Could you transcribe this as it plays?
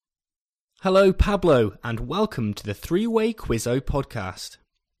Hello, Pablo, and welcome to the Three-Way Quizzo podcast.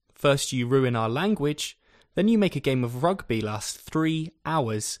 First you ruin our language, then you make a game of rugby last 3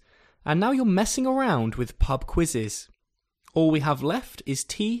 hours, and now you're messing around with pub quizzes. All we have left is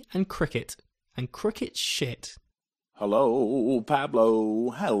tea and cricket shit. Hello, Pablo.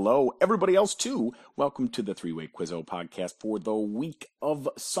 Hello, everybody else, too. Welcome to the Three-Way Quizzo podcast for the week of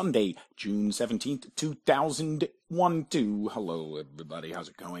Sunday, June 17th, 2012. Hello, everybody. How's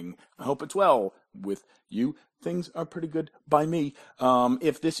it going? I hope it's well with you. Things are pretty good by me.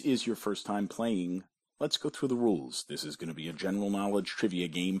 If this is your first time playing, let's go through the rules. This is going to be a general knowledge trivia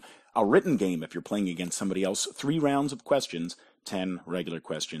game, a written game if you're playing against somebody else, 3 rounds of questions. 10 regular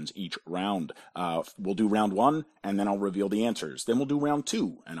questions each round. We'll do round 1, and then I'll reveal the answers. Then we'll do round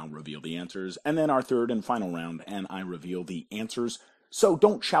 2, and I'll reveal the answers. And then our third and final round, and I reveal the answers. So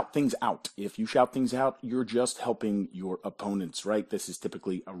don't shout things out. If you shout things out, you're just helping your opponents, right? This is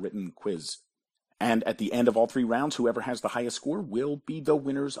typically a written quiz. And at the end of all 3 rounds, whoever has the highest score will be the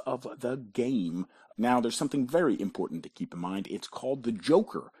winners of the game. Now, there's something very important to keep in mind. It's called the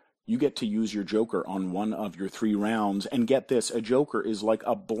Joker. You get to use your joker on one of your 3 rounds, and get this, a joker is like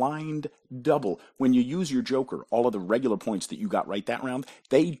a blind double. When you use your joker, all of the regular points that you got right that round,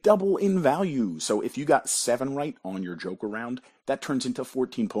 they double in value. So if you got 7 right on your joker round, that turns into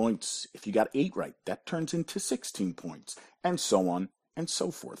 14 points. If you got 8 right, that turns into 16 points, and so on and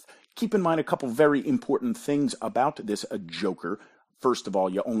so forth. Keep in mind a couple very important things about this joker. First of all,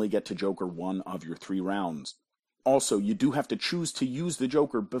 you only get to joker one of your 3 rounds. Also, you do have to choose to use the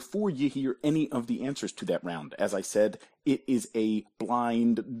joker before you hear any of the answers to that round. As I said, it is a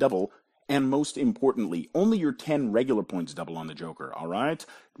blind double. And most importantly, only your 10 regular points double on the joker, all right?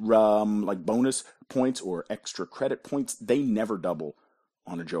 Like bonus points or extra credit points, they never double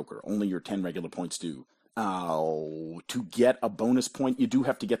on a joker. Only your 10 regular points do. To get a bonus point, you do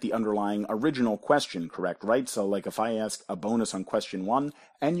have to get the underlying original question correct, right? So like if I ask a bonus on question 1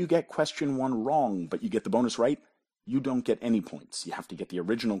 and you get question 1 wrong, but you get the bonus right, you don't get any points. You have to get the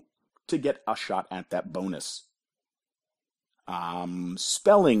original to get a shot at that bonus.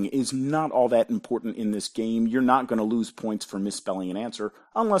 Spelling is not all that important in this game. You're not going to lose points for misspelling an answer,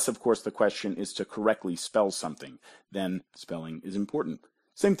 unless, of course, the question is to correctly spell something. Then spelling is important.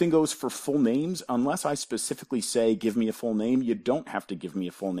 Same thing goes for full names. Unless I specifically say, give me a full name, you don't have to give me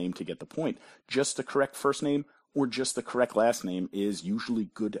a full name to get the point. Just the correct first name or just the correct last name is usually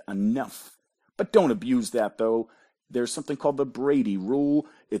good enough. But don't abuse that, though. There's something called the Brady Rule.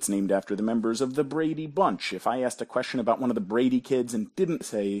 It's named after the members of the Brady Bunch. If I asked a question about one of the Brady kids and didn't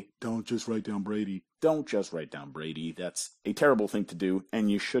say, don't just write down Brady, don't just write down Brady. That's a terrible thing to do, and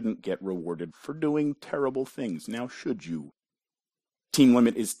you shouldn't get rewarded for doing terrible things. Now, should you? Team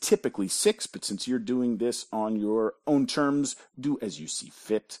limit is typically 6, but since you're doing this on your own terms, do as you see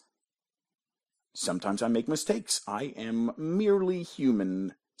fit. Sometimes I make mistakes. I am merely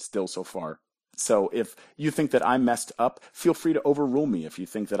human still so far. So if you think that I messed up, feel free to overrule me. If you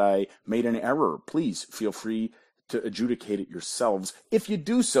think that I made an error, please feel free to adjudicate it yourselves. If you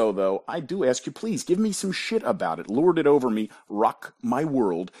do so, though, I do ask you, please give me some shit about it. Lord it over me. Rock my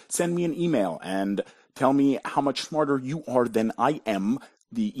world. Send me an email and tell me how much smarter you are than I am.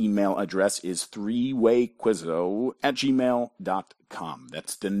 The email address is threewayquizzo@gmail.com.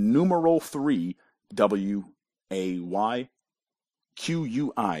 That's the numeral 3,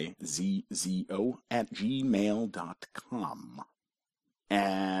 WAYQUIZZO@gmail.com.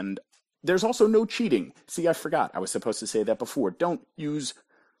 And there's also no cheating. See, I forgot. I was supposed to say that before. Don't use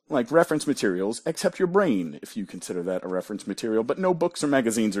reference materials, except your brain, if you consider that a reference material, but no books or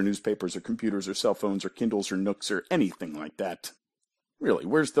magazines or newspapers or computers or cell phones or Kindles or Nooks or anything like that. Really,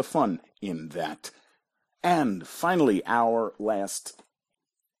 where's the fun in that? And finally, our last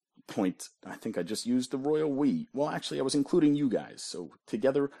point. I think I just used the royal we. Well, actually, I was including you guys. So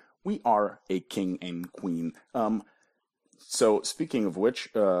together, we are a king and queen. So speaking of which,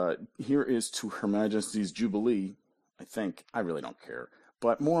 here is to Her Majesty's Jubilee, I think. I really don't care.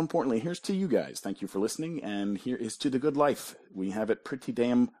 But more importantly, here's to you guys. Thank you for listening. And here is to the good life. We have it pretty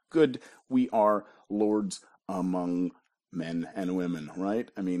damn good. We are lords among men and women, right?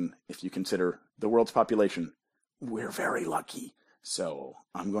 I mean, if you consider the world's population, we're very lucky. So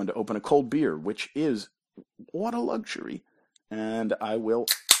I'm going to open a cold beer, which is, what a luxury. And I will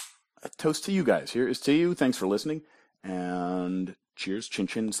toast to you guys. Here is to you. Thanks for listening. And cheers, chin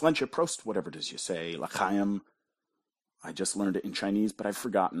chin, slensha, prost, whatever it is you say, l'chaim. I just learned it in Chinese, but I've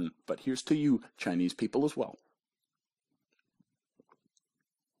forgotten. But here's to you, Chinese people as well.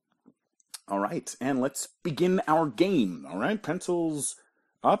 All right, and let's begin our game. All right, pencils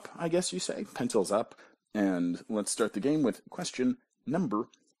up, I guess you say. Pencils up. And let's start the game with question number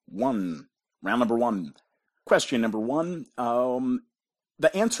 1. Round number one. Question number one.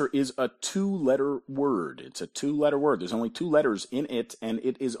 The answer is a two-letter word. It's a two-letter word. There's only two letters in it, and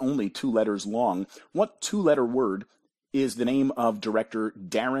it is only two letters long. What two-letter word is the name of director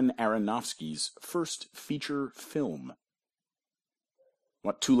Darren Aronofsky's first feature film?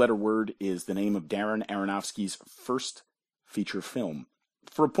 What two-letter word is the name of Darren Aronofsky's first feature film?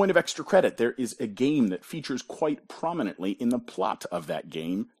 For a point of extra credit, there is a game that features quite prominently in the plot of that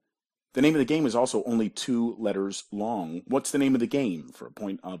game. The name of the game is also only two letters long. What's the name of the game for a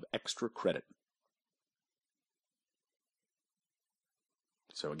point of extra credit?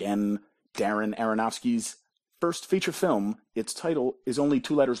 So again, Darren Aronofsky's first feature film, its title is only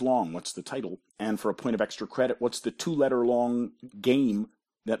two letters long. What's the title? And for a point of extra credit, what's the two-letter long game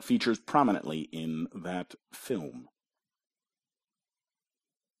that features prominently in that film?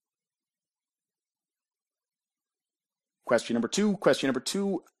 Question number two. Question number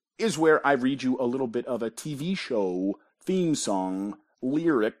two is where I read you a little bit of a TV show theme song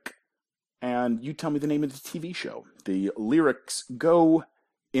lyric, and you tell me the name of the TV show. The lyrics go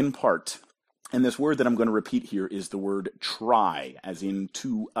in part, and this word that I'm going to repeat here is the word try, as in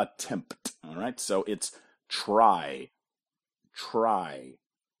to attempt. All right, so it's try, try,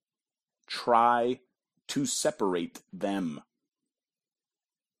 try to separate them.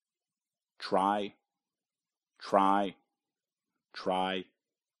 Try, try, try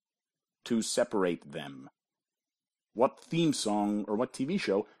to separate them. What theme song or what TV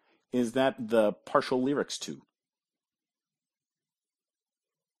show is that the partial lyrics to?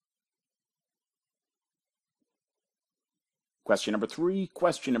 Question number three.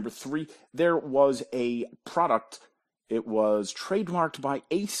 Question number three. There was a product. It was trademarked by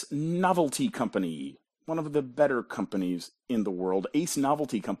Ace Novelty Company, one of the better companies in the world. Ace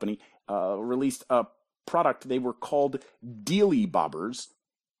Novelty Company released a product. They were called Dealy Bobbers.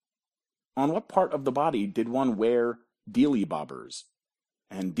 On what part of the body did one wear Dealy Bobbers?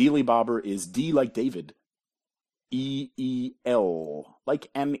 And Dealy Bobber is D like David, E-E-L, like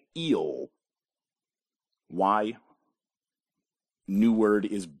an eel. Y. New word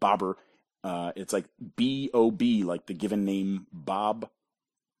is bobber. It's like B-O-B, like the given name Bob.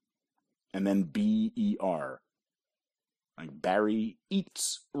 And then B-E-R. Like Barry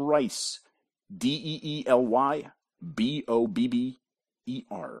eats rice. D-E-E-L-Y, B-O-B-B-E-R.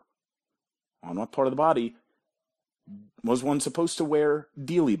 On what part of the body was one supposed to wear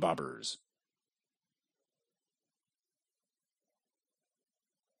Dealy Bobbers?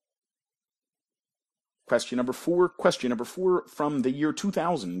 Question number four. Question number four. From the year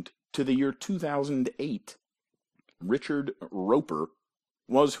 2000 to the year 2008, Richard Roeper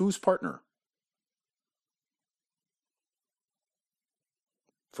was whose partner?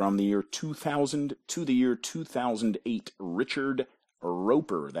 From the year 2000 to the year 2008, Richard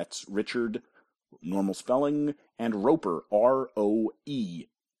Roeper. That's Richard, normal spelling, and Roeper, R-O-E.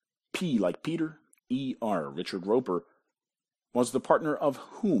 P like Peter, E-R. Richard Roeper was the partner of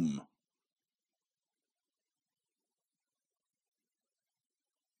whom?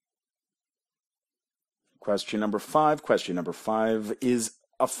 Question number five. Question number five is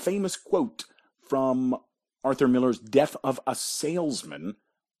a famous quote from Arthur Miller's Death of a Salesman.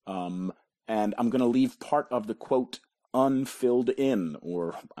 And I'm going to leave part of the quote unfilled in,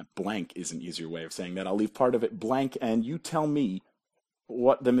 or blank is an easier way of saying that. I'll leave part of it blank, and you tell me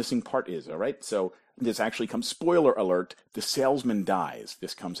what the missing part is, all right? So this actually comes, spoiler alert, the salesman dies.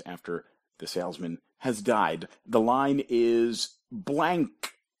 This comes after the salesman has died. The line is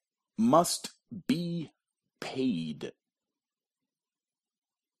blank must be paid.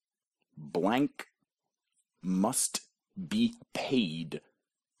 Blank must be paid.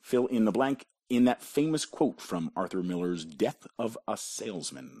 Fill in the blank in that famous quote from Arthur Miller's Death of a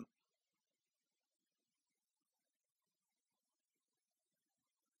Salesman.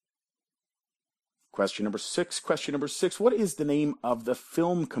 Question number six. Question number six. What is the name of the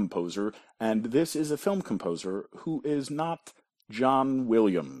film composer? And this is a film composer who is not John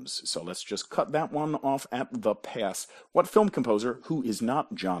Williams. So let's just cut that one off at the pass. What film composer, who is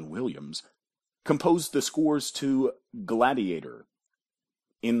not John Williams, composed the scores to Gladiator,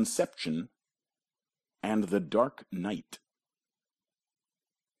 Inception, and The Dark Knight?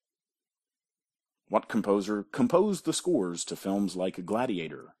 What composer composed the scores to films like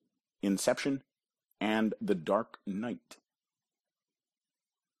Gladiator, Inception, and The Dark Knight?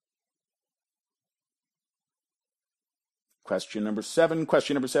 Question number seven.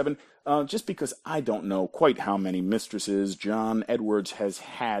 Question number seven. Just because I don't know quite how many mistresses John Edwards has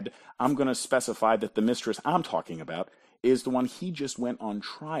had, I'm going to specify that the mistress I'm talking about is the one he just went on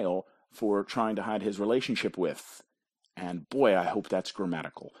trial for trying to hide his relationship with. And boy, I hope that's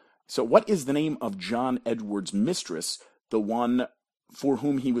grammatical. So what is the name of John Edwards' mistress, the one for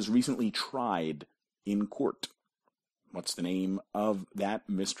whom he was recently tried in court? What's the name of that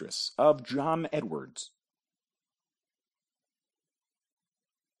mistress of John Edwards?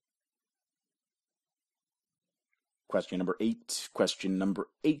 Question number 8. Question number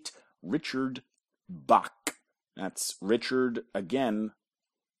 8. Richard Bach. That's Richard, again,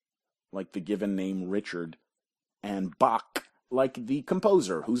 like the given name Richard, and Bach, like the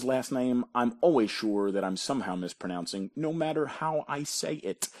composer, whose last name I'm always sure that I'm somehow mispronouncing, no matter how I say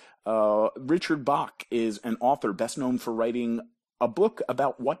it. Richard Bach is an author best known for writing a book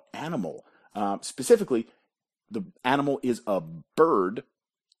about what animal? Specifically, the animal is a bird,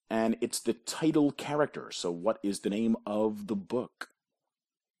 and it's the title character. So what is the name of the book?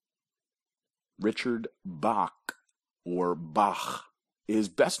 Richard Bach, or Bach, is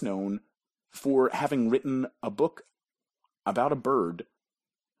best known for having written a book about a bird.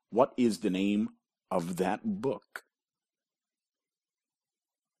 What is the name of that book?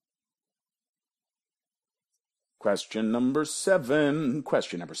 Question number 7.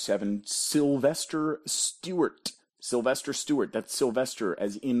 Question number 7. Sylvester Stewart. Sylvester Stewart. That's Sylvester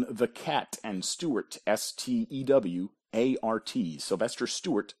as in the cat, and Stewart, S-T-E-W-A-R-T. Sylvester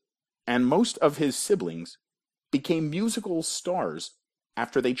Stewart and most of his siblings became musical stars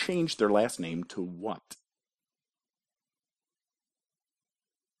after they changed their last name to what?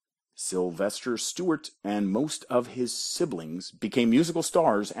 Sylvester Stewart and most of his siblings became musical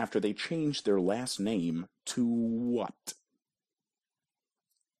stars after they changed their last name to what?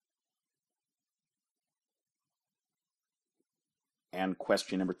 And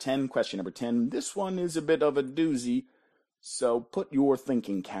question number 10. Question number 10. This one is a bit of a doozy, so put your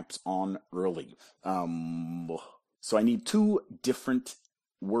thinking caps on early. So I need 2 different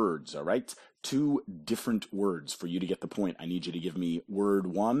words, all right? 2 different words for you to get the point. I need you to give me word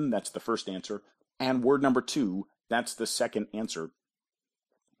 1, that's the first answer, and word number 2, that's the second answer.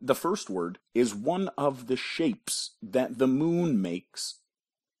 The first word is one of the shapes that the moon makes,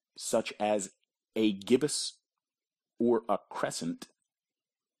 such as a gibbous or a crescent.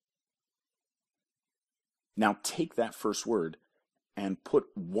 Now take that first word and put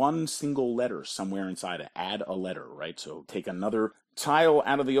one single letter somewhere inside it. Add a letter, right? So take another tile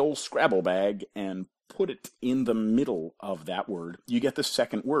out of the old Scrabble bag and put it in the middle of that word. You get the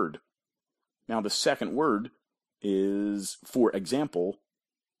second word. Now the second word is, for example,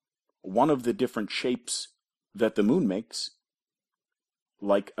 one of the different shapes that the moon makes,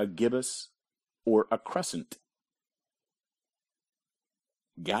 like a gibbous or a crescent.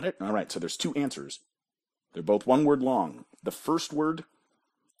 Got it? All right, so there's 2 answers. They're both one word long. The first word,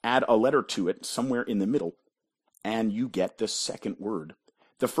 add a letter to it somewhere in the middle, and you get the second word.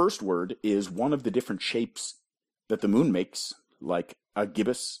 The first word is one of the different shapes that the moon makes, like a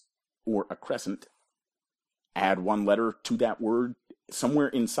gibbous or a crescent. Add one letter to that word somewhere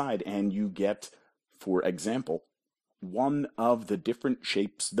inside, and you get, for example, one of the different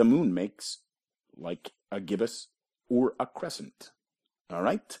shapes the moon makes, like a gibbous or a crescent. All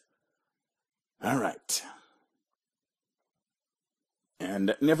right? All right.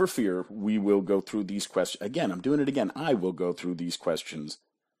 And never fear, we will go through these questions. Again, I'm doing it again. I will go through these questions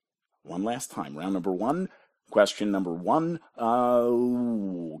one last time. Round number 1. Question number 1.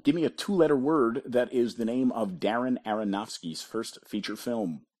 Give me a 2-letter word that is the name of Darren Aronofsky's first feature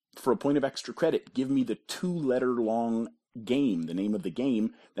film. For a point of extra credit, give me the 2-letter long game, the name of the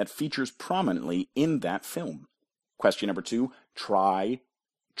game that features prominently in that film. Question number 2. Try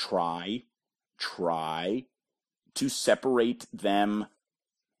to separate them.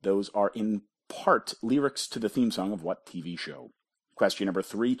 Those are in part lyrics to the theme song of what TV show? Question number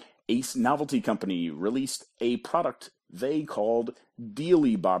 3. Ace Novelty Company released a product they called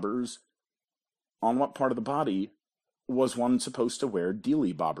Dealy Bobbers. On what part of the body was one supposed to wear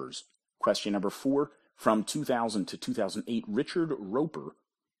Dealy Bobbers? Question number 4. From 2000 to 2008, Richard Roper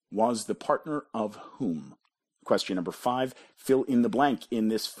was the partner of whom? Question number 5. Fill in the blank in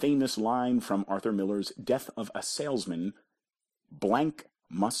this famous line from Arthur Miller's Death of a Salesman. Blank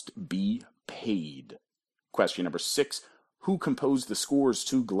must be paid. Question number 6. Who composed the scores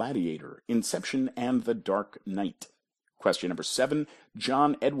to Gladiator, Inception, and The Dark Knight? Question number 7.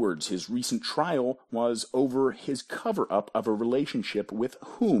 John Edwards, his recent trial was over his cover-up of a relationship with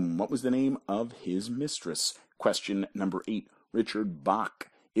whom? What was the name of his mistress? Question number 8. Richard Bach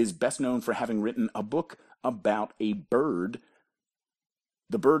is best known for having written a book about a bird.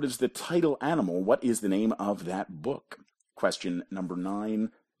 The bird is the title animal. What is the name of that book? Question number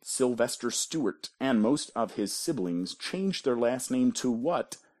 9. Sylvester Stewart and most of his siblings changed their last name to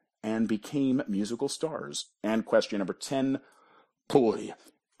what and became musical stars? And question number 10. Boy,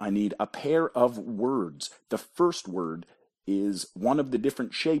 I need a pair of words. The first word is one of the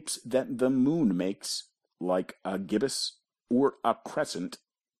different shapes that the moon makes, like a gibbous or a crescent.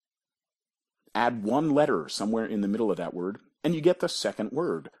 Add one letter somewhere in the middle of that word, and you get the second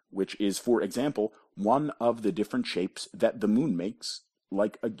word, which is, for example, one of the different shapes that the moon makes,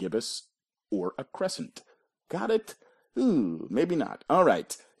 like a gibbous or a crescent. Got it? Ooh, maybe not. All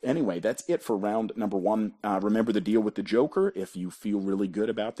right. Anyway, that's it for round number 1. Remember the deal with the joker. If you feel really good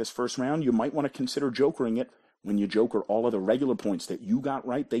about this first round, you might want to consider jokering it. When you joker all of the regular points that you got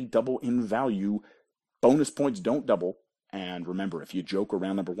right, they double in value. Bonus points don't double. And remember, if you joker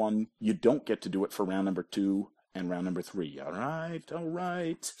round number 1, you don't get to do it for round number 2 and round number 3. All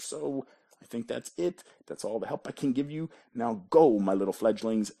right. So I think that's it. That's all the help I can give you. Now go, my little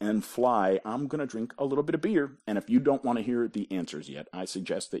fledglings, and fly. I'm going to drink a little bit of beer. And if you don't want to hear the answers yet, I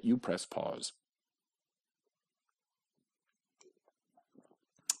suggest that you press pause.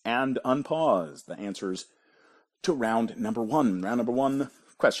 And unpause the answers to round number 1. Round number 1,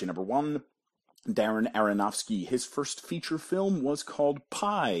 question number 1. Darren Aronofsky, his first feature film was called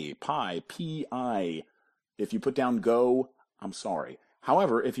Pi, P-I. If you put down go, I'm sorry.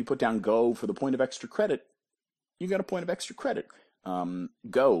 However, if you put down go for the point of extra credit, you got a point of extra credit.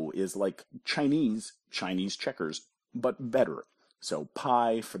 Go is like Chinese checkers, but better. So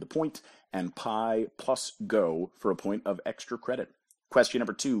pi for the point, and pi plus go for a point of extra credit. Question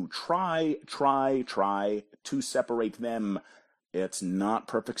number 2. Try to separate them. It's not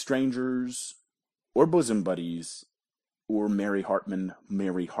Perfect Strangers, or Bosom Buddies, or Mary Hartman.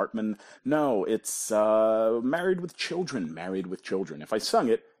 No, it's Married with Children. If I sung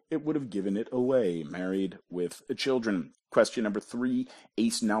it, it would have given it away. Married with Children. Question number 3.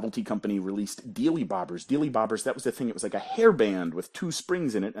 Ace Novelty Company released Dealy Bobbers. Dealy Bobbers, that was the thing. It was like a hairband with 2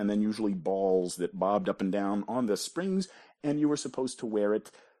 springs in it, and then usually balls that bobbed up and down on the springs, and you were supposed to wear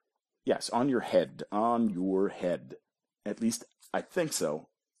it, yes, on your head. At least, I think so.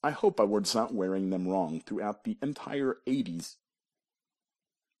 I hope I was not wearing them wrong throughout the entire 80s.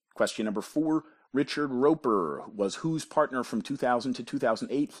 Question number 4. Richard Roeper was whose partner from 2000 to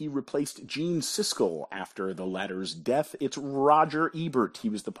 2008? He replaced Gene Siskel after the latter's death. It's Roger Ebert. He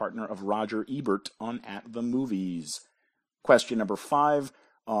was the partner of Roger Ebert on At the Movies. Question number 5.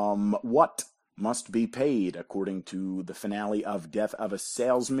 What must be paid according to the finale of Death of a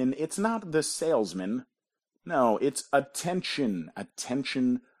Salesman? It's not the salesman. No, it's attention.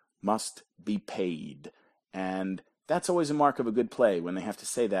 Attention must be paid. And that's always a mark of a good play when they have to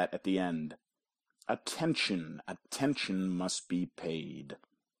say that at the end. Attention must be paid.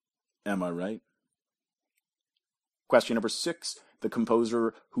 Am I right? Question number 6. The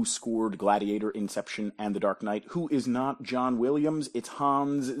composer who scored Gladiator, Inception, and The Dark Knight, who is not John Williams, it's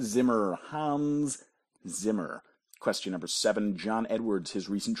Hans Zimmer. Question number 7. John Edwards, his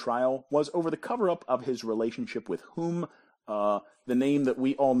recent trial was over the cover-up of his relationship with whom? The name that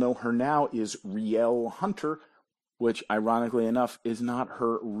we all know her now is Rielle Hunter, which, ironically enough, is not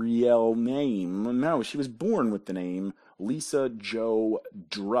her real name. No, she was born with the name Lisa Jo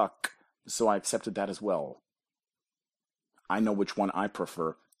Druck, so I accepted that as well. I know which one I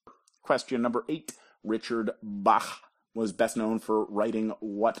prefer. Question number 8. Richard Bach was best known for writing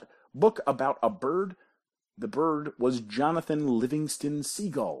what book about a bird? The bird was Jonathan Livingston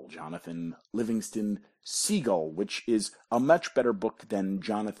Seagull. Which is a much better book than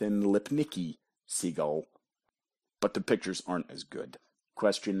Jonathan Lipnicki Seagull. But the pictures aren't as good.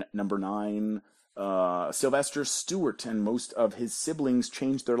 Question number 9. Sylvester Stewart and most of his siblings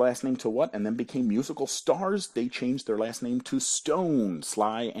changed their last name to what and then became musical stars? They changed their last name to Stone.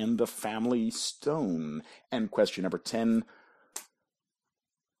 Sly and the Family Stone. And question number 10.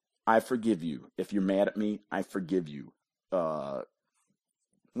 I forgive you. If you're mad at me, I forgive you.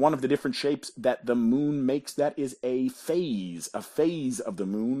 One of the different shapes that the moon makes, that is a phase of the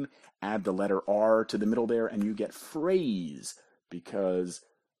moon. Add the letter R to the middle there, and you get phrase. Because,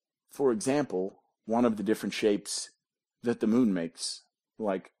 for example, one of the different shapes that the moon makes,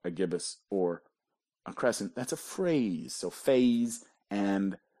 like a gibbous or a crescent, that's a phrase. So phase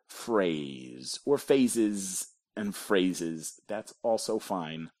and phrase. Or phases and phrases. That's also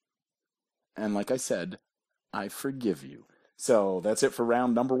fine. And like I said, I forgive you. So that's it for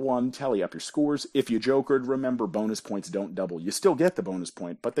round number 1. Tally up your scores. If you jokered, remember bonus points don't double. You still get the bonus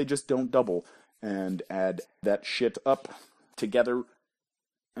point, but they just don't double. And add that shit up together.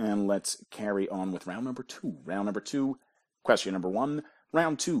 And let's carry on with round number 2. Round number 2, question number 1.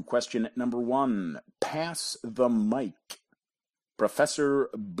 Round 2, question number 1. Pass the mic. Professor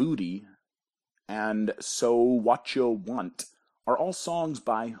Booty and So What You Want are all songs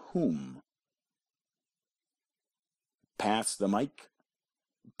by whom? Pass the mic.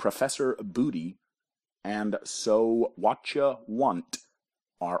 Professor Booty, and So Whatcha Want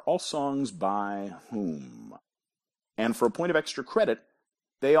are all songs by whom? And for a point of extra credit,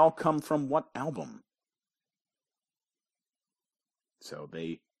 they all come from what album? So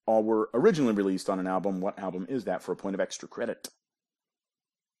they all were originally released on an album. What album is that for a point of extra credit?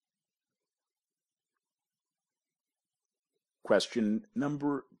 Question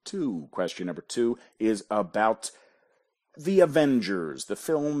number 2. Question number 2 is about The Avengers, the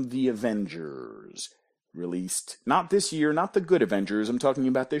film The Avengers. Released not this year, not the good Avengers. I'm talking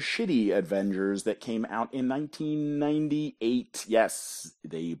about the shitty Avengers that came out in 1998. Yes,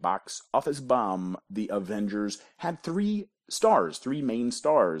 the box office bomb. The Avengers had 3 stars, 3 main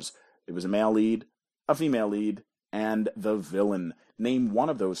stars. It was a male lead, a female lead, and the villain. Name one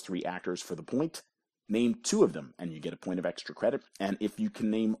of those 3 actors for the point. Name 2 of them, and you get a point of extra credit. And if you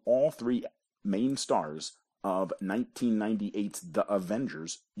can name all 3 main stars of 1998's The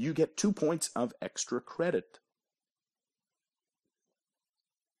Avengers, you get 2 points of extra credit.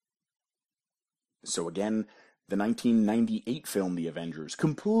 So again, the 1998 film The Avengers,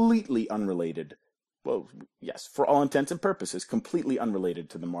 completely unrelated. Well, yes, for all intents and purposes, completely unrelated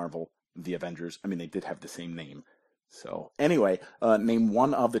to the Marvel The Avengers. I mean, they did have the same name. So anyway, name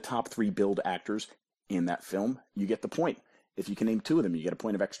one of the top 3 billed actors in that film, you get the point. If you can name 2 of them, you get a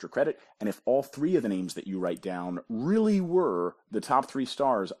point of extra credit. And if all 3 of the names that you write down really were the top 3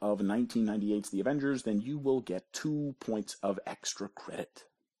 stars of 1998's The Avengers, then you will get 2 points of extra credit.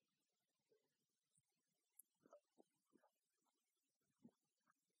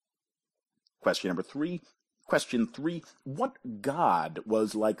 Question number 3. Question 3. What god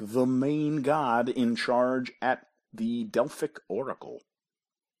was like the main god in charge at the Delphic Oracle?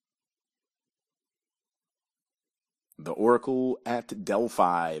 The Oracle at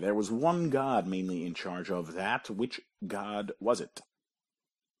Delphi. There was one god mainly in charge of that. Which god was it?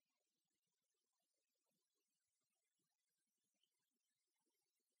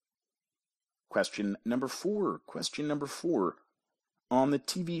 Question number 4. Question number 4. On the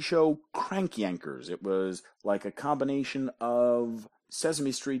TV show Crank Yankers, it was like a combination of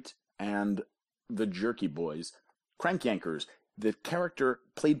Sesame Street and the Jerky Boys. Crank Yankers, the character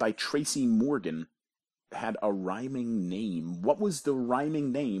played by Tracy Morgan, had a rhyming name. What was the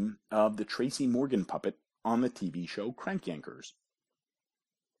rhyming name of the Tracy Morgan puppet on the TV show Crank Yankers?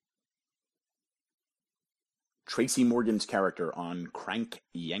 Tracy Morgan's character on Crank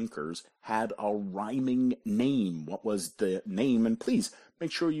Yankers had a rhyming name. What was the name? And please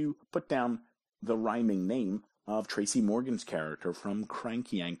make sure you put down the rhyming name of Tracy Morgan's character from Crank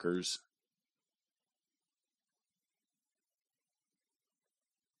Yankers.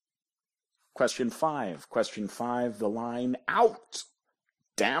 Question 5. Question 5, the line, "Out,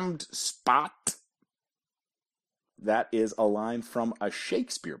 damned spot." That is a line from a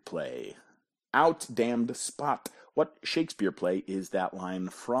Shakespeare play. Out, damned spot. What Shakespeare play is that line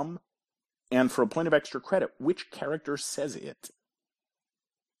from? And for a point of extra credit, which character says it?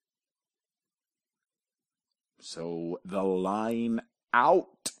 So the line,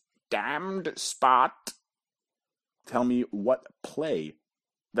 "Out, damned spot." Tell me what play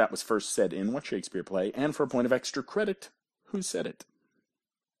that was first said in, what Shakespeare play, and for a point of extra credit, who said it?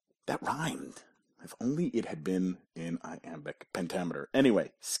 That rhymed. If only it had been in iambic pentameter.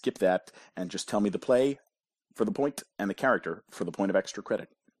 Anyway, skip that and just tell me the play for the point and the character for the point of extra credit.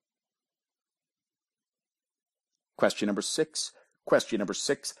 Question number 6. Question number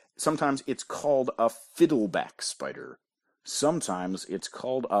 6. Sometimes it's called a fiddleback spider. Sometimes it's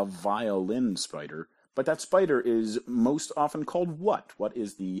called a violin spider. But that spider is most often called what? What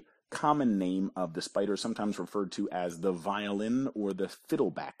is the common name of the spider, sometimes referred to as the violin or the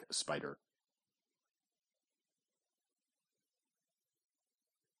fiddleback spider?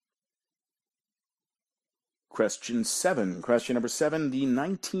 Question 7. Question number 7. The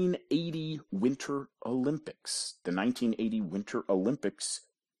 1980 Winter Olympics. The 1980 Winter Olympics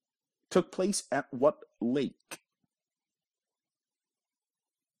took place at what lake?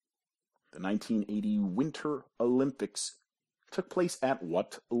 The 1980 Winter Olympics took place at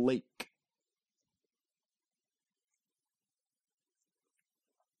what lake?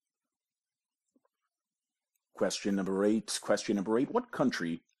 Question number 8. Question number 8. What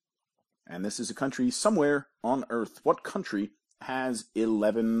country, and this is a country somewhere on Earth, what country has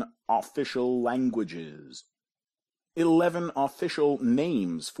 11 official languages? 11 official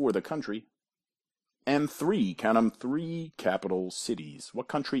names for the country, and 3, count them, 3 capital cities. What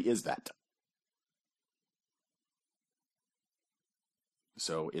country is that?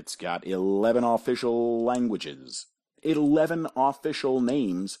 So it's got 11 official languages, 11 official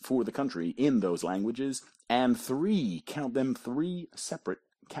names for the country in those languages, and 3, count them, 3 separate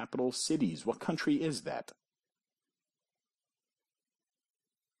capital cities. What country is that?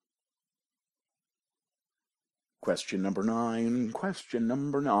 Question number 9. Question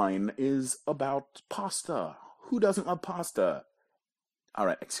number 9 is about pasta. Who doesn't love pasta? All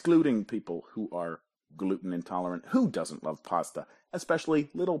right, excluding people who are gluten intolerant. Who doesn't love pasta? Especially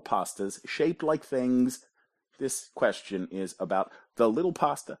little pastas shaped like things. This question is about the little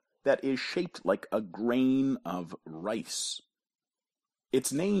pasta that is shaped like a grain of rice.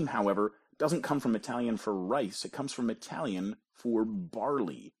 Its name, however, doesn't come from Italian for rice. It comes from Italian for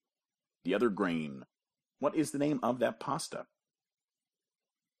barley, the other grain. What is the name of that pasta?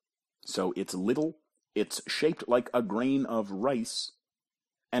 So it's little, it's shaped like a grain of rice,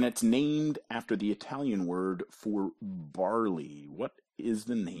 and it's named after the Italian word for barley. What is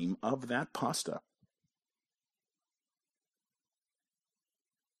the name of that pasta?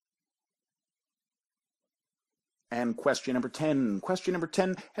 And question number 10. Question number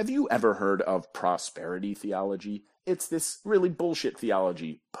 10. Have you ever heard of prosperity theology? It's this really bullshit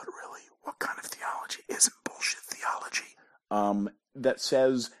theology. But really, what kind of theology isn't bullshit theology? That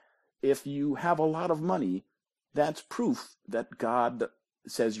says if you have a lot of money, that's proof that God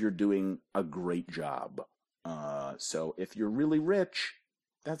says you're doing a great job. So if you're really rich,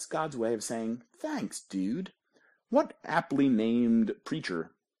 that's God's way of saying, thanks, dude. What aptly named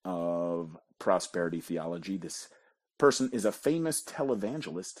preacher of prosperity theology? This person is a famous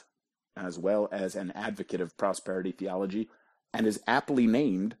televangelist as well as an advocate of prosperity theology and is aptly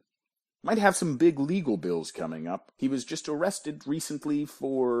named. Might have some big legal bills coming up. He was just arrested recently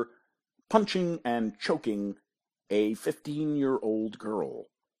for punching and choking a 15-year-old girl.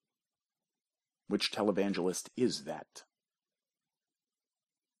 Which televangelist is that?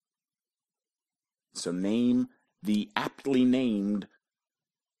 So name the aptly named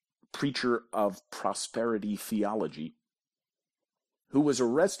preacher of prosperity theology who was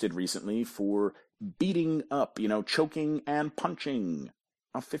arrested recently for beating up, choking and punching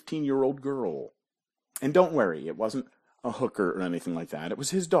a 15-year-old girl. And don't worry, it wasn't a hooker or anything like that. It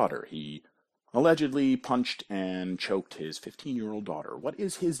was his daughter. He allegedly punched and choked his 15-year-old daughter. What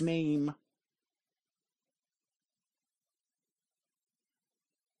is his name?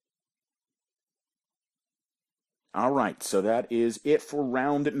 All right, so that is it for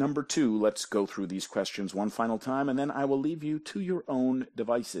round number 2. Let's go through these questions one final time, and then I will leave you to your own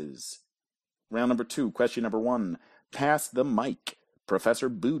devices. Round number 2, question number 1. Pass the Mic, Professor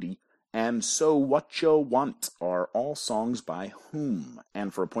Booty, and So What You Want are all songs by whom?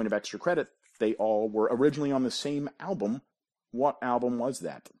 And for a point of extra credit, they all were originally on the same album. What album was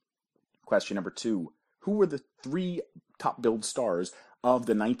that? Question number 2. Who were the 3 top billed stars of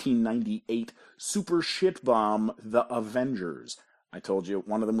the 1998 super shit bomb, The Avengers? I told you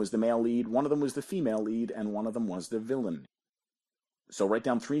one of them was the male lead, one of them was the female lead, and one of them was the villain. So write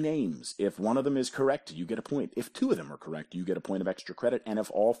down 3 names. If one of them is correct, you get a point. If 2 of them are correct, you get a point of extra credit. And if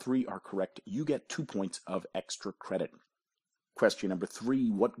all 3 are correct, you get 2 points of extra credit. Question number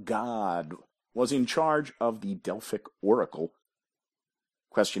 3. What god was in charge of the Delphic Oracle?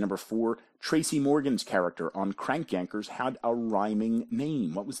 Question number 4. Tracy Morgan's character on Crank Yankers had a rhyming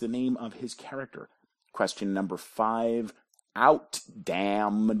name. What was the name of his character? Question number 5. Out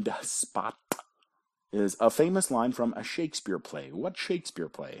damned spot is a famous line from a Shakespeare play. What Shakespeare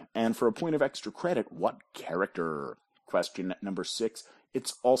play? And for a point of extra credit, what character? Question number 6.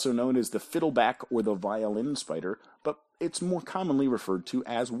 It's also known as the fiddleback or the violin spider, but it's more commonly referred to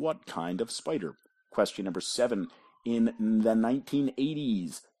as what kind of spider? Question number 7. In the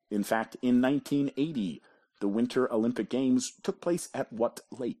 1980s, in fact, in 1980, the Winter Olympic Games took place at what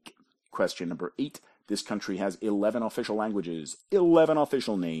lake? Question number 8. This country has 11 official languages, 11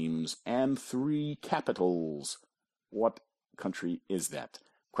 official names, and 3 capitals. What country is that?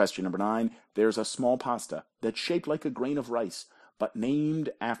 Question number 9. There's a small pasta that's shaped like a grain of rice, but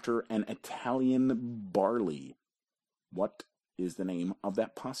named after an Italian barley. What is the name of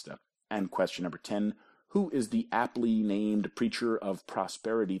that pasta? And question number 10. Who is the aptly named preacher of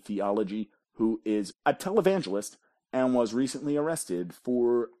prosperity theology who is a televangelist and was recently arrested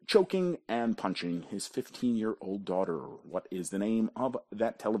for choking and punching his 15-year-old daughter? What is the name of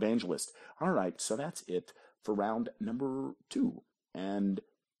that televangelist? All right, so that's it for round number 2. And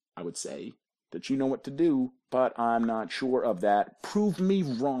I would say that you know what to do, but I'm not sure of that. Prove me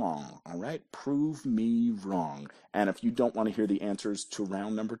wrong, all right? Prove me wrong. And if you don't want to hear the answers to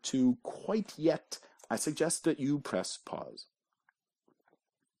round number 2 quite yet, I suggest that you press pause.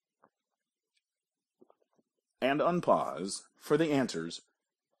 And unpause for the answers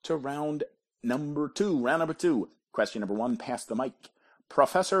to round number 2. Round number 2. Question number 1, pass the mic.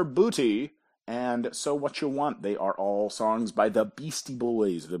 Professor Booty and So What You Want. They are all songs by the Beastie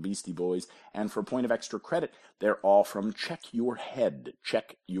Boys. And for a point of extra credit, they're all from Check Your Head.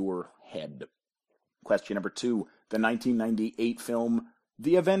 Check Your Head. Question number 2, the 1998 film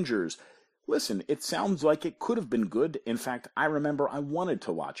The Avengers. Listen, it sounds like it could have been good. In fact, I remember I wanted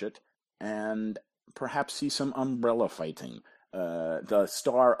to watch it and perhaps see some umbrella fighting. The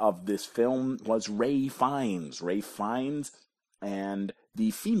star of this film was Ray Fiennes. And the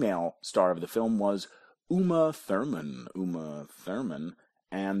female star of the film was Uma Thurman,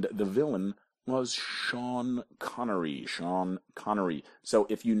 and the villain was Sean Connery. So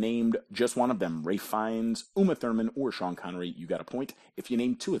if you named just one of them, Ray Fiennes, Uma Thurman, or Sean Connery, you got a point. If you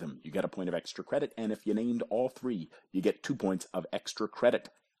named 2 of them, you got a point of extra credit. And if you named all 3, you get 2 points of extra credit.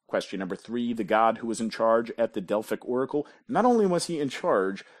 Question number 3, the god who was in charge at the Delphic Oracle. Not only was he in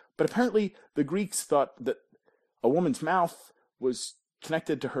charge, but apparently the Greeks thought that a woman's mouth was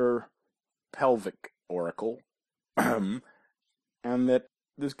connected to her pelvic oracle, and that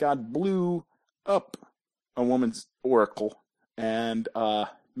this god blew up a woman's oracle and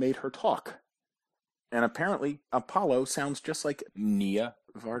made her talk. And apparently Apollo sounds just like Nia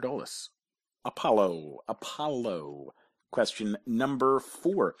Vardalos. Apollo. Question number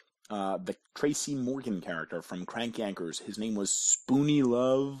 4. The Tracy Morgan character from Crank Yankers. His name was Spoonie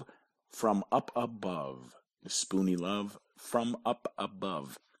Love from Up Above. Spoonie Love from Up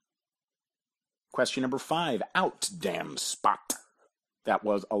Above. Question number 5. Out, damn spot. That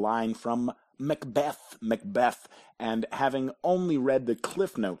was a line from Macbeth. And having only read the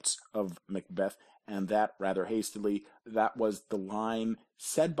Cliff Notes of Macbeth, and that rather hastily, that was the line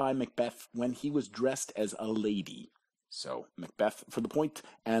said by Macbeth when he was dressed as a lady. So, Macbeth for the point,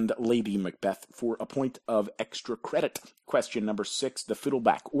 and Lady Macbeth for a point of extra credit. Question number 6, the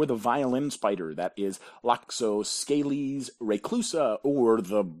fiddleback, or the violin spider, that is Loxosceles reclusa, or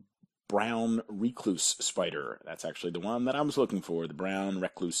the brown recluse spider. That's actually the one that I was looking for, the brown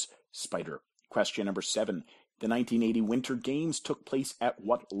recluse spider. Question number 7, the 1980 Winter Games took place at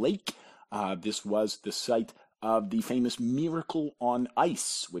what lake? This was the site of the famous Miracle on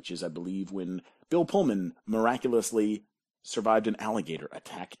Ice, which is, I believe, when Bill Pullman miraculously survived an alligator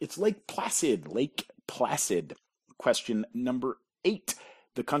attack. It's Lake Placid. Question number 8.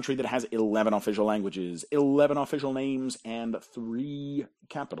 The country that has 11 official languages, 11 official names, and 3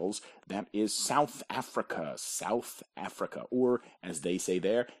 capitals. That is South Africa. Or, as they say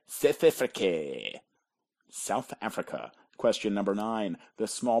there, South Africa. Question number 9. The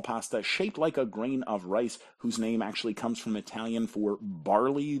small pasta shaped like a grain of rice, whose name actually comes from Italian for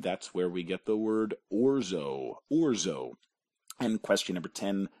barley. That's where we get the word orzo. And question number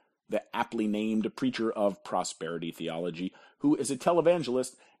 10. The aptly named preacher of prosperity theology, who is a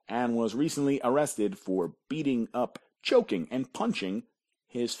televangelist and was recently arrested for beating up, choking, and punching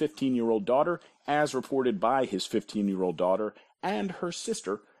his 15-year-old daughter, as reported by his 15-year-old daughter and her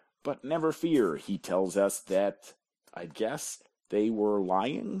sister. But never fear, he tells us that, I guess, they were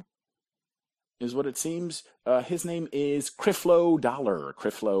lying, is what it seems. His name is Creflo Dollar.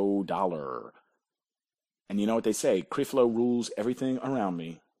 And you know what they say, Creflo rules everything around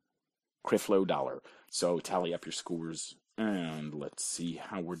me. Creflo Dollar. So tally up your scores, and let's see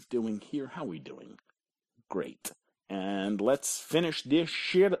how we're doing here. How we doing? Great. And let's finish this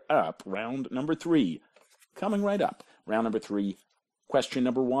shit up. Round number 3. Coming right up. Round number 3. Question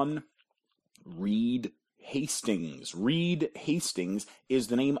number 1. Reed Hastings. Reed Hastings is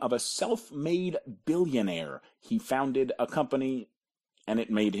the name of a self-made billionaire. He founded a company, and it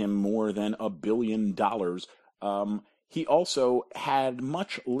made him more than $1 billion. He also had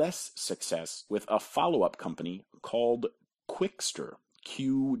much less success with a follow-up company called Qwikster.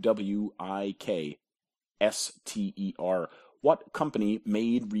 Qwikster. What company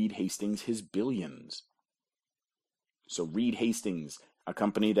made Reed Hastings his billions? So Reed Hastings, a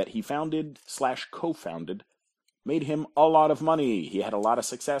company that he founded / co-founded, made him a lot of money. He had a lot of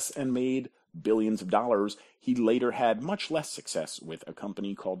success and made billions of dollars. He later had much less success with a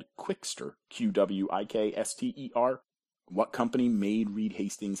company called Qwikster. Qwikster. What company made Reed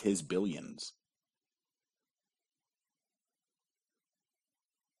Hastings his billions?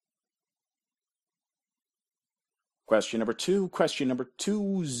 Question number 2,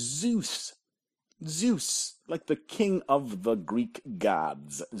 Zeus. Zeus, like the king of the Greek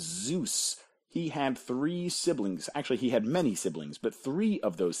gods. Zeus. He had 3 siblings. Actually, he had many siblings, but 3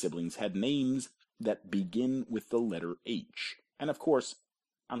 of those siblings had names that begin with the letter H. And of course,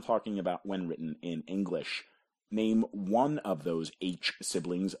 I'm talking about when written in English. Name 1 of those H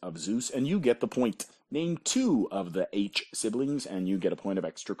siblings of Zeus, and you get the point. Name 2 of the H siblings, and you get a point of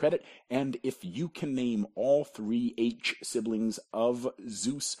extra credit. And if you can name all 3 H siblings of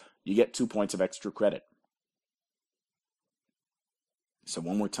Zeus, you get 2 points of extra credit. So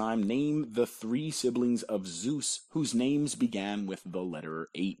one more time, name the 3 siblings of Zeus whose names began with the letter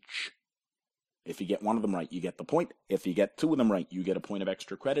H. If you get one of them right, you get the point. If you get 2 of them right, you get a point of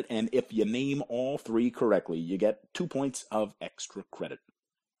extra credit. And if you name all 3 correctly, you get 2 points of extra credit.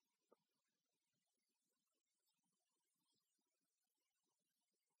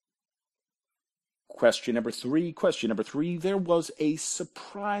 Question number 3. There was a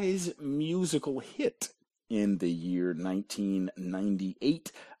surprise musical hit in the year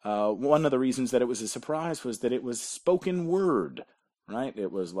 1998. One of the reasons that it was a surprise was that it was spoken word, right?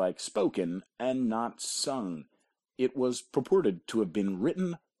 It was like spoken and not sung. It was purported to have been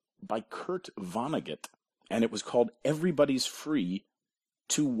written by Kurt Vonnegut, and it was called Everybody's Free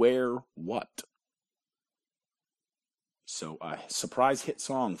to Wear What? So a surprise hit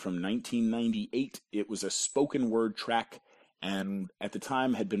song from 1998. It was a spoken word track, and at the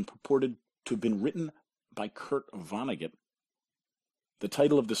time had been purported to have been written by Kurt Vonnegut. The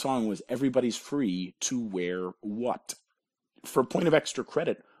title of the song was Everybody's Free to Wear What? For a point of extra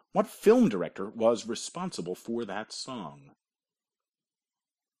credit, what film director was responsible for that song?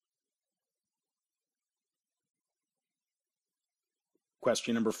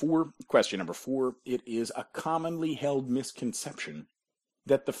 Question number 4. It is a commonly held misconception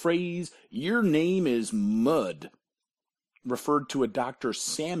that the phrase, "Your name is Mudd," referred to a Dr.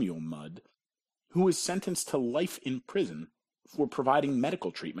 Samuel Mudd, who was sentenced to life in prison for providing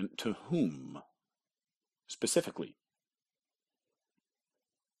medical treatment to whom? Specifically.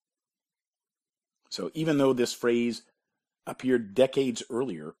 So even though this phrase appeared decades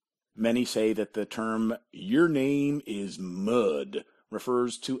earlier, many say that the term, "Your name is Mudd,"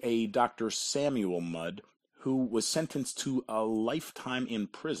 refers to a Dr. Samuel Mudd who was sentenced to a lifetime in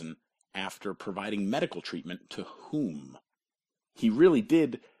prison after providing medical treatment to whom? He really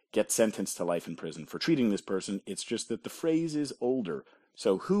did get sentenced to life in prison for treating this person. It's just that the phrase is older.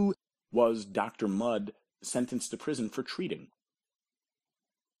 So who was Dr. Mudd sentenced to prison for treating?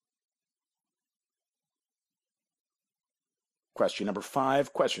 Question number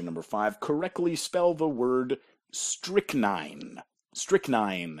 5. Correctly spell the word strychnine.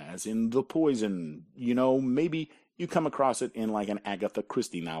 Strychnine, as in the poison. You know, maybe you come across it in like an Agatha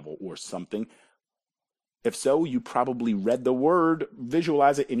Christie novel or something. If so, you probably read the word,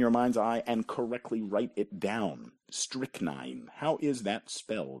 visualize it in your mind's eye, and correctly write it down. Strychnine. How is that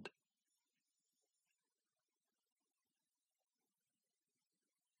spelled?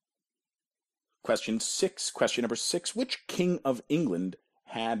 Question number 6. Which king of England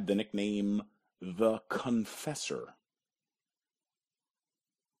had the nickname the Confessor?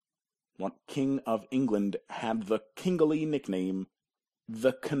 What king of England had the kingly nickname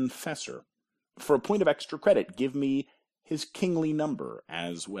the Confessor? For a point of extra credit, give me his kingly number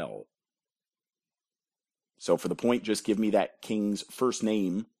as well. So for the point, just give me that king's first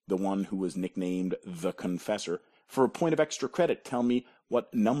name, the one who was nicknamed the Confessor. For a point of extra credit, tell me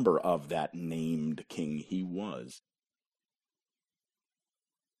what number of that named king he was.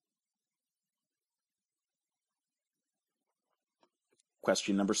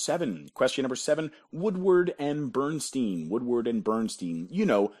 Question number 7. Woodward and Bernstein. You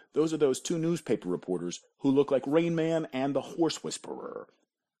know, those are those 2 newspaper reporters who look like Rain Man and the Horse Whisperer.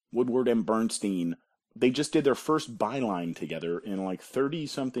 Woodward and Bernstein, they just did their first byline together in like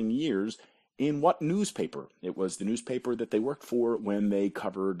 30-something years. In what newspaper? It was the newspaper that they worked for when they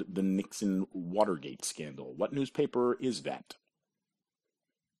covered the Nixon Watergate scandal. What newspaper is that?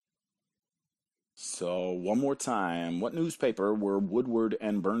 So, one more time, what newspaper were Woodward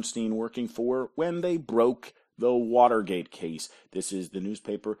and Bernstein working for when they broke the Watergate case? This is the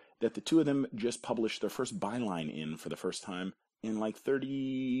newspaper that the 2 of them just published their first byline in for the first time in like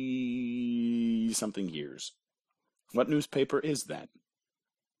 30-something years. What newspaper is that?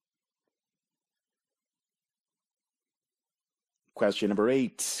 Question number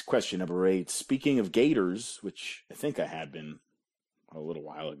 8. Speaking of Gators, which I think I had been a little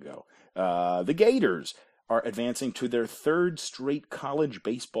while ago, the Gators are advancing to their 3rd straight college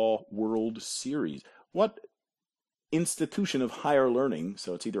baseball World Series. What institution of higher learning,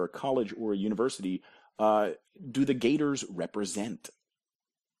 so it's either a college or a university, do the Gators represent?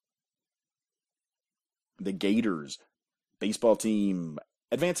 The Gators, baseball team,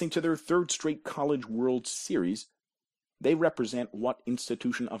 advancing to their 3rd straight college World Series. They represent what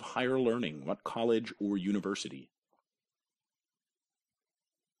institution of higher learning, what college or university?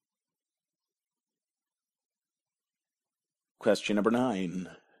 Question number 9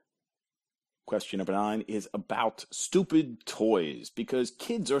 is about stupid toys, because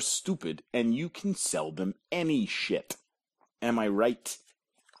kids are stupid and you can sell them any shit. Am I right?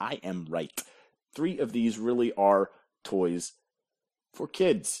 I am right. 3 of these really are toys for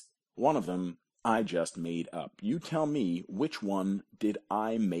kids. One of them I just made up. You tell me, which one did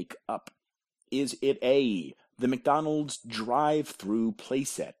I make up? Is it A, the McDonald's drive-through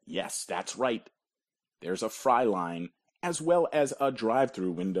playset? Yes, that's right. There's a fry line, as well as a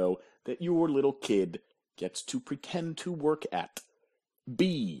drive-through window that your little kid gets to pretend to work at.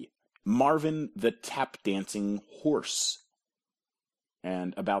 B, Marvin the tap dancing horse.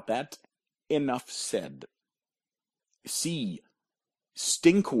 And about that, enough said. C,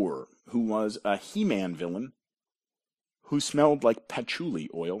 Stinkor, who was a He-Man villain who smelled like patchouli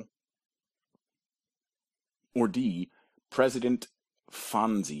oil. Or D, President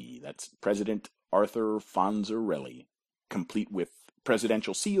Fonzie. That's President Arthur Fonzarelli, complete with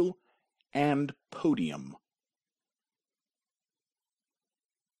presidential seal and podium.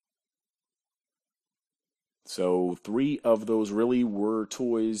 So 3 of those really were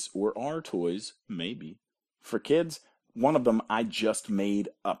toys, or are toys, maybe, for kids. One of them I just made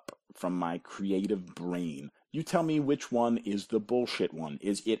up from my creative brain. You tell me which one is the bullshit one.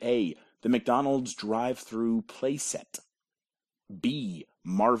 Is it A, the McDonald's drive-through playset? B,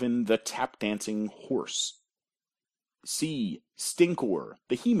 Marvin the tap dancing horse? C, Stinkor,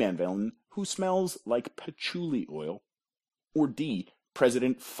 the He-Man villain who smells like patchouli oil? Or D,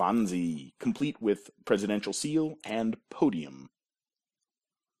 President Fonzie, complete with presidential seal and podium?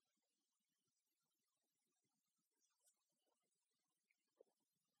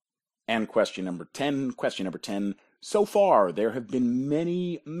 And question number 10. So far, there have been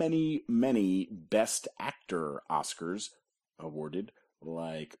many Best Actor Oscars awarded.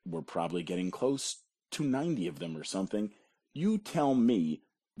 Like, we're probably getting close to 90 of them or something. You tell me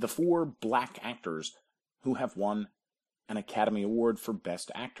the 4 black actors who have won an Academy Award for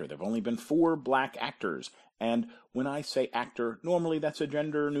Best Actor. There have only been 4 black actors. And when I say actor, normally that's a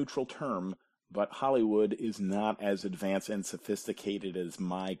gender-neutral term, but Hollywood is not as advanced and sophisticated as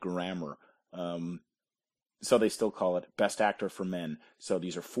my grammar. So they still call it Best Actor for Men. So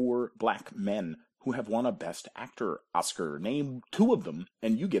these are 4 black men who have won a Best Actor Oscar. Name 2 of them,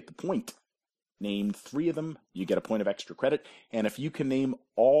 and you get the point. Name 3 of them, you get a point of extra credit. And if you can name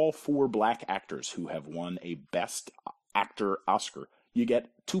all 4 black actors who have won a Best Actor Oscar, you get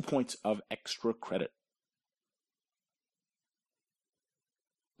 2 points of extra credit.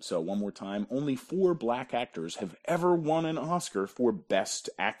 So one more time, only 4 black actors have ever won an Oscar for Best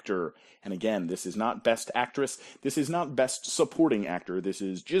Actor. And again, this is not Best Actress, this is not Best Supporting Actor, this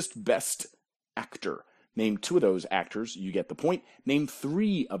is just Best Actor. Name 2 of those actors, you get the point. Name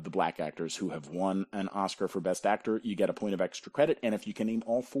 3 of the black actors who have won an Oscar for Best Actor, you get a point of extra credit. And if you can name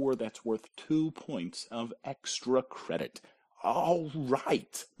all 4, that's worth 2 points of extra credit. All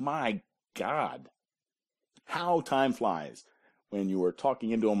right, my God. How time flies when you are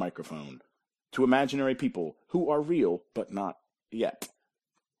talking into a microphone to imaginary people who are real, but not yet.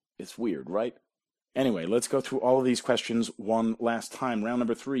 It's weird, right? Anyway, let's go through all of these questions one last time. Round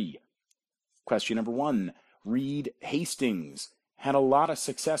number 3. Question number 1. Reed Hastings had a lot of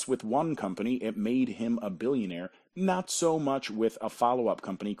success with one company. It made him a billionaire. Not so much with a follow-up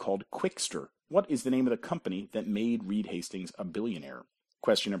company called Quickster. What is the name of the company that made Reed Hastings a billionaire?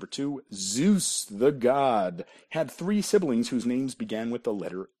 Question number 2. Zeus, the god, had 3 siblings whose names began with the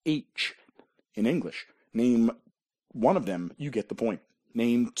letter H. In English, name 1 of them, you get the point.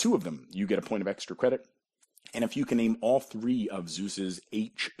 Name 2 of them, you get a point of extra credit. And if you can name all 3 of Zeus's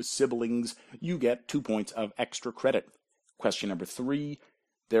H siblings, you get 2 points of extra credit. Question number 3.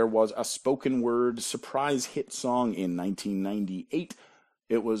 There was a spoken word surprise hit song in 1998.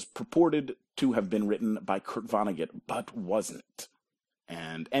 It was purported to have been written by Kurt Vonnegut, but wasn't.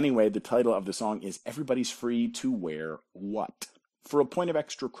 And anyway, the title of the song is Everybody's Free to Wear What? For a point of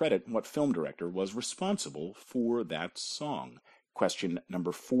extra credit, what film director was responsible for that song? Question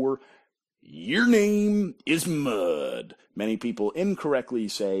number 4. Your name is Mudd. Many people incorrectly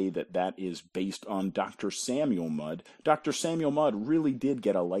say that that is based on Dr. Samuel Mudd. Dr. Samuel Mudd really did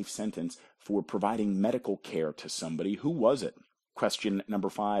get a life sentence for providing medical care to somebody. Who was it? Question number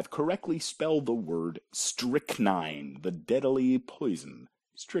 5. Correctly spell the word strychnine, the deadly poison.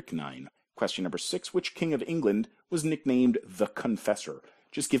 Strychnine. Question number 6. Which king of England was nicknamed the Confessor?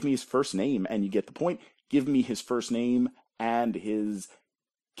 Just give me his first name and you get the point. Give me his first name and his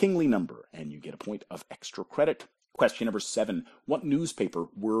kingly number, and you get a point of extra credit. Question number 7. What newspaper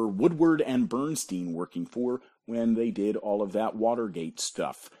were Woodward and Bernstein working for when they did all of that Watergate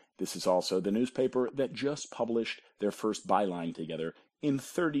stuff? This is also the newspaper that just published their first byline together in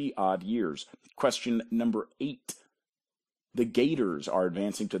 30-odd years. Question number 8. The Gators are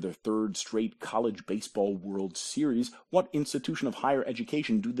advancing to their third straight College Baseball World Series. What institution of higher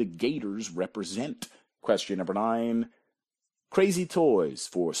education do the Gators represent? Question number 9. Crazy toys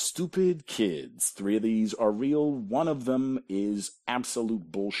for stupid kids. 3 of these are real. 1 of them is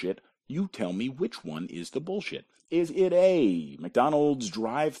absolute bullshit. You tell me which one is the bullshit. Is it A, McDonald's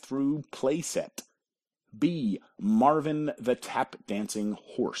drive-through playset? B, Marvin the Tap Dancing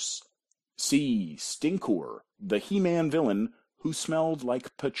Horse? C, Stinkor, the He-Man villain who smelled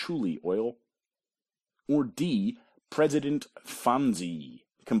like patchouli oil? Or D, President Fonzie,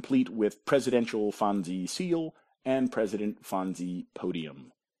 complete with Presidential Fonzie seal and President Fonzie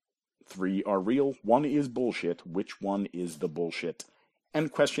podium? 3 are real, 1 is bullshit. Which one is the bullshit?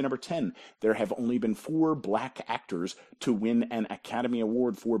 And question number 10. There have only been 4 black actors to win an Academy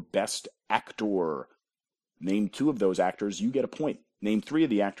Award for Best Actor. Name 2 of those actors, you get a point. Name 3 of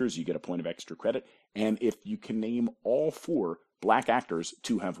the actors, you get a point of extra credit. And if you can name all 4 black actors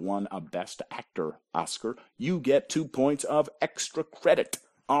to have won a Best Actor Oscar, you get 2 points of extra credit.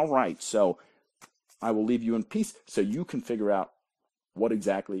 All right, so I will leave you in peace so you can figure out what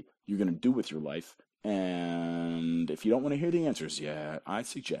exactly you're going to do with your life. And if you don't want to hear the answers yet, I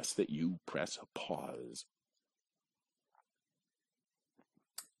suggest that you press pause.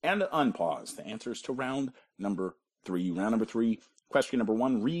 And unpause the answers to round number 3. Round number 3, question number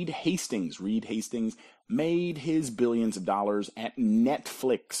 1. Reed Hastings. Reed Hastings made his billions of dollars at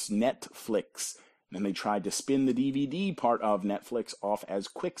Netflix. Then they tried to spin the DVD part of Netflix off as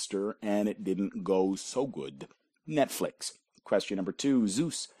Quickster, and it didn't go so good. Netflix. Question number 2.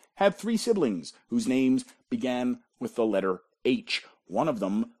 Zeus had 3 siblings whose names began with the letter H. One of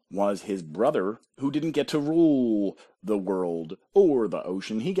them was his brother, who didn't get to rule the world or the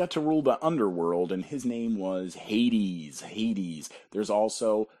ocean. He got to rule the underworld, and his name was Hades. There's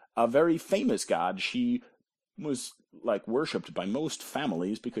also a very famous god. She was worshipped by most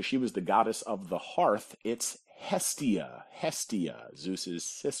families because she was the goddess of the hearth. It's Hestia, Zeus's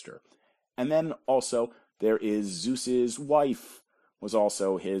sister. And then also there is Zeus's wife, was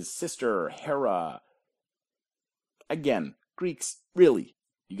also his sister, Hera. Again, Greeks, really,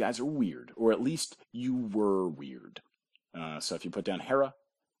 you guys are weird, or at least you were weird. So if you put down Hera,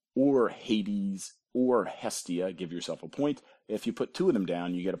 or Hades, or Hestia, give yourself a point. If you put 2 of them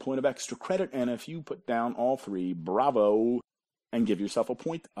down, you get a point of extra credit, and if you put down all 3, bravo, and give yourself a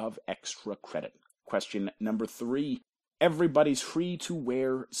point of extra credit. Question number 3. Everybody's free to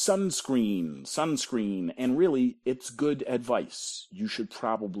wear sunscreen, and really, it's good advice. You should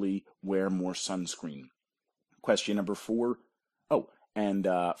probably wear more sunscreen. Question number 4. And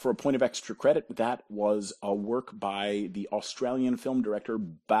for a point of extra credit, that was a work by the Australian film director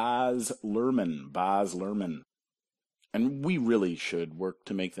Baz Luhrmann. And we really should work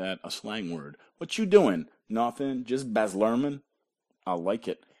to make that a slang word. What you doing? Nothing, just Baz Luhrmann? I like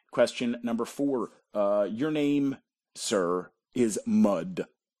it. Question number 4. Your name, sir, is Mudd.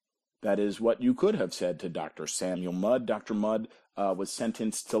 That is what you could have said to Dr. Samuel Mudd. Dr. Mudd was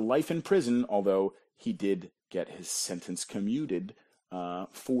sentenced to life in prison, although he did get his sentence commuted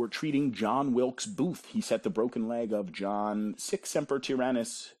for treating John Wilkes Booth. He set the broken leg of John Sic Semper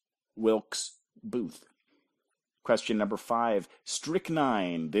Tyrannis Wilkes Booth. Question number 5.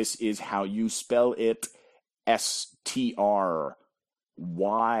 Strychnine. This is how you spell it. S-T-R-Y-C-H-N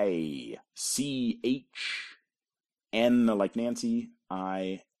like Nancy,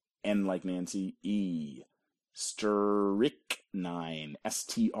 I-N like Nancy, E. Strychnine.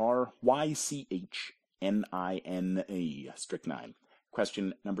 S-T-R-Y-C-H-N-I-N-E. Strychnine.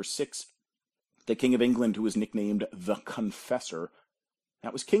 Question number 6. The King of England, who was nicknamed the Confessor,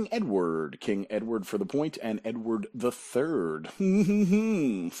 that was King Edward. King Edward for the point, and Edward III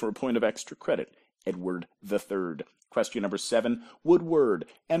for a point of extra credit. Edward III. Question number 7. Woodward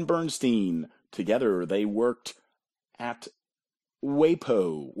and Bernstein. Together they worked at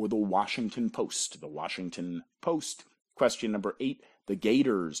WAPO, or the Washington Post. The Washington Post. Question number 8. The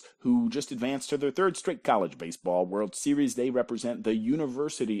Gators, who just advanced to their 3rd straight College Baseball World Series. They represent the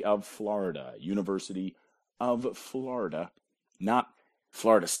University of Florida. University of Florida. Not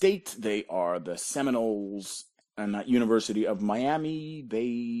Florida State. They are the Seminoles. And not University of Miami.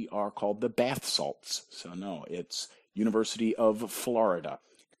 They are called the Bath Salts. So no, it's University of Florida.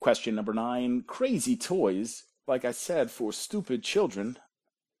 Question number 9. Crazy toys. Like I said, for stupid children.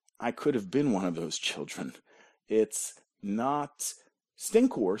 I could have been one of those children. It's not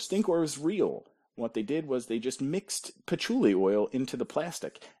Stinkor. Stinkor is real. What they did was they just mixed patchouli oil into the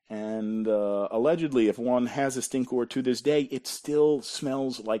plastic. And allegedly, if one has a Stinkor to this day, it still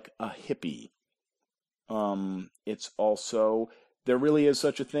smells like a hippie. It's also there really is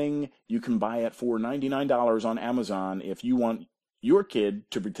such a thing. You can buy it for $99 on Amazon if you want your kid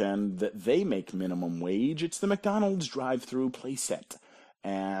to pretend that they make minimum wage. It's the McDonald's drive-through playset.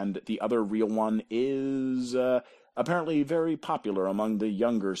 And the other real one is apparently very popular among the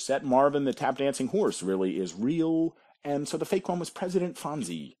younger set. Marvin the Tap Dancing Horse really is real. And so the fake one was President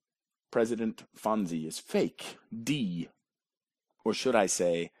Fonzie. President Fonzie is fake. D. Or should I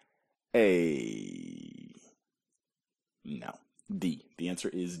say A? No. D. The answer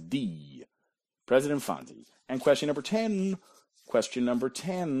is D. President Fonzie. And question number 10. Question number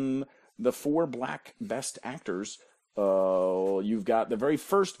 10. The 4 black best actors. You've got the very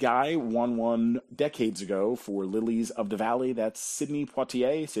first guy won one decades ago for Lilies of the Valley. That's Sidney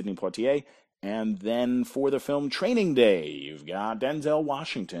Poitier. And then for the film Training Day, you've got Denzel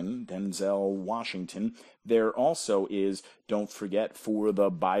Washington. There also is, don't forget, for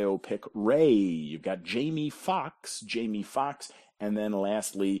the biopic Ray, you've got Jamie Foxx. And then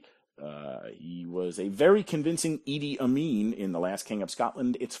lastly, he was a very convincing Idi Amin in The Last King of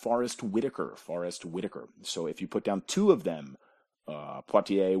Scotland. It's Forrest Whitaker. So if you put down 2 of them,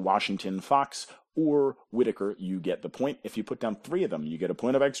 Poitier, Washington, Fox, or Whitaker, you get the point. If you put down 3 of them, you get a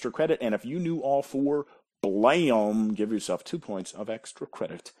point of extra credit. And if you knew all 4, blam, give yourself 2 points of extra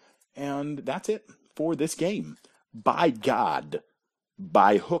credit. And that's it for this game. By God,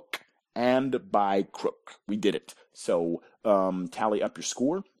 by hook, and by crook. We did it. So tally up your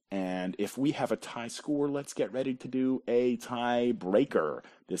score. And if we have a tie score, let's get ready to do a tiebreaker.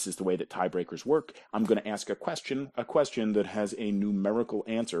 This is the way that tiebreakers work. I'm going to ask a question that has a numerical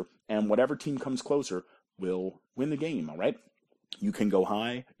answer, and whatever team comes closer will win the game, all right? You can go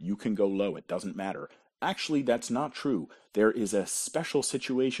high, you can go low, it doesn't matter. Actually, that's not true. There is a special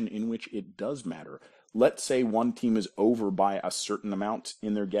situation in which it does matter. Let's say one team is over by a certain amount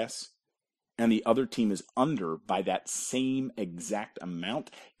in their guess, and the other team is under by that same exact amount.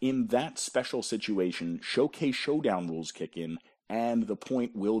 In that special situation, Showcase Showdown rules kick in, and the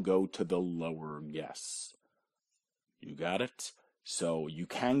point will go to the lower guess. You got it? So you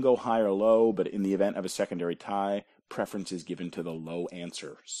can go high or low, but in the event of a secondary tie, preference is given to the low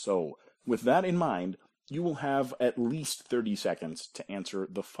answer. So with that in mind, you will have at least 30 seconds to answer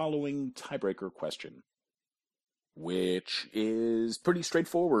the following tiebreaker question, which is pretty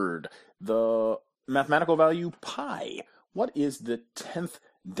straightforward. The mathematical value pi. What is the 10th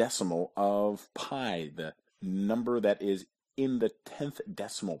decimal of pi? The number that is in the 10th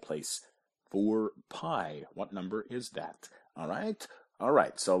decimal place for pi. What number is that? All right.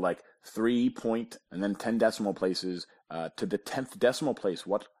 So like 3 point and then 10 decimal places to the 10th decimal place.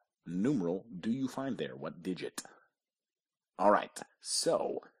 What numeral do you find there? What digit? All right.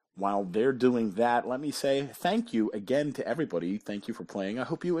 So while they're doing that, let me say thank you again to everybody. Thank you for playing. I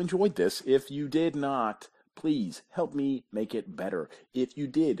hope you enjoyed this. If you did not, please help me make it better. If you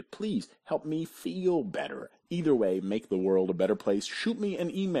did, please help me feel better. Either way, make the world a better place. Shoot me an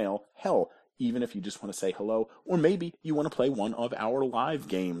email. Hell, even if you just want to say hello, or maybe you want to play one of our live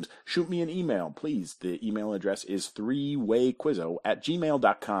games. Shoot me an email, please. The email address is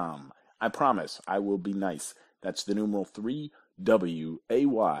 3wayquizzo@gmail.com. I promise I will be nice. That's the numeral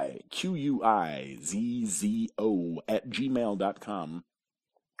 3WAYQUIZZO@gmail.com.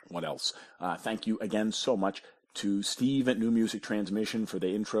 What else? Thank you again so much to Steve at New Music Transmission for the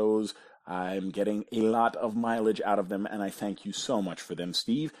intros. I'm getting a lot of mileage out of them, and I thank you so much for them,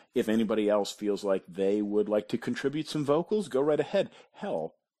 Steve. If anybody else feels like they would like to contribute some vocals, go right ahead.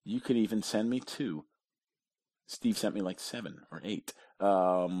 Hell, you could even send me 2. Steve sent me like 7 or 8.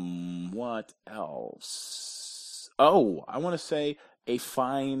 What else? Oh, I want to say a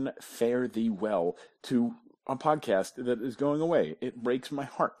fine fare thee well to a podcast that is going away. It breaks my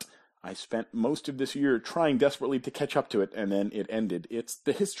heart. I spent most of this year trying desperately to catch up to it, and then it ended. It's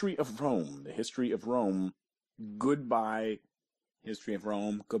The History of Rome. The History of Rome. Goodbye, History of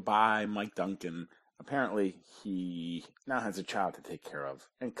Rome. Goodbye, Mike Duncan. Apparently, he now has a child to take care of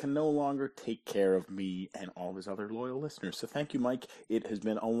and can no longer take care of me and all his other loyal listeners. So thank you, Mike. It has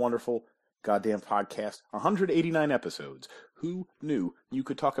been a wonderful goddamn podcast. 189 episodes. Who knew you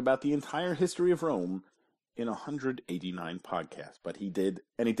could talk about the entire history of Rome in 189 podcasts? But he did,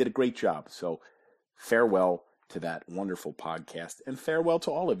 and he did a great job. So farewell to that wonderful podcast, and farewell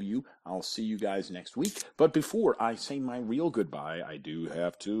to all of you. I'll see you guys next week. But before I say my real goodbye, I do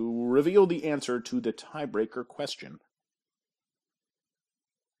have to reveal the answer to the tiebreaker question.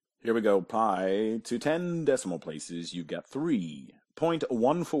 Here we go. Pi to 10 decimal places. You got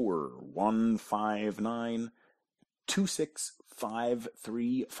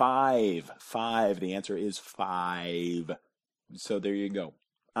 3.14159265355. The answer is 5. So there you go.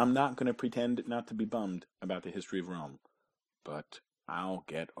 I'm not going to pretend not to be bummed about the history of Rome. but I'll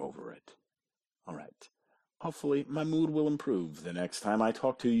get over it. All right. Hopefully, my mood will improve the next time I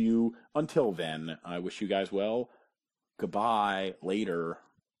talk to you. Until then, I wish you guys well. Goodbye. Later.